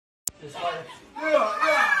This way.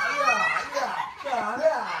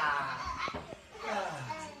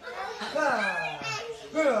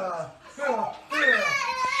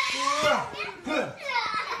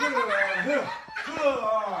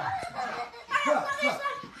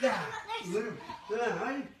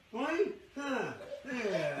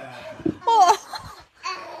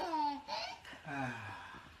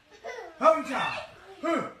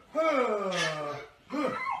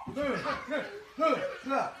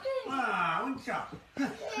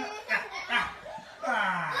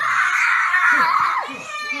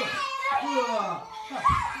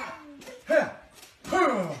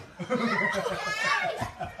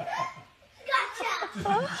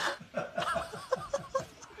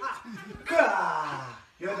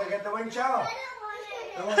 You want to get the wing chow?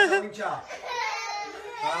 I want the wing chow.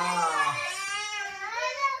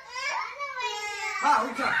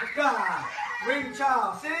 Wing chow. Wing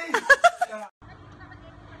chow, see?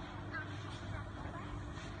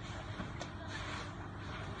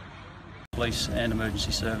 Police and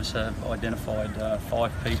emergency service have identified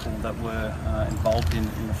 5 people that were involved in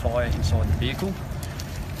the fire inside the vehicle.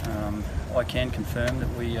 I can confirm that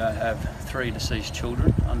we have 3 deceased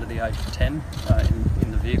children under the age of 10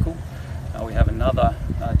 in the vehicle. We have another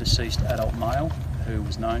deceased adult male who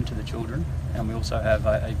was known to the children, and we also have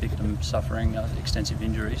a victim suffering extensive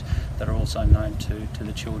injuries that are also known to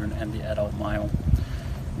the children and the adult male.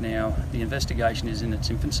 Now, the investigation is in its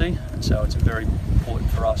infancy, and so it's very important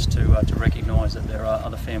for us to recognise that there are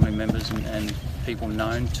other family members and people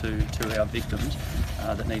known to our victims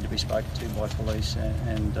that need to be spoken to by police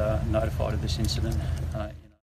and notified of this incident.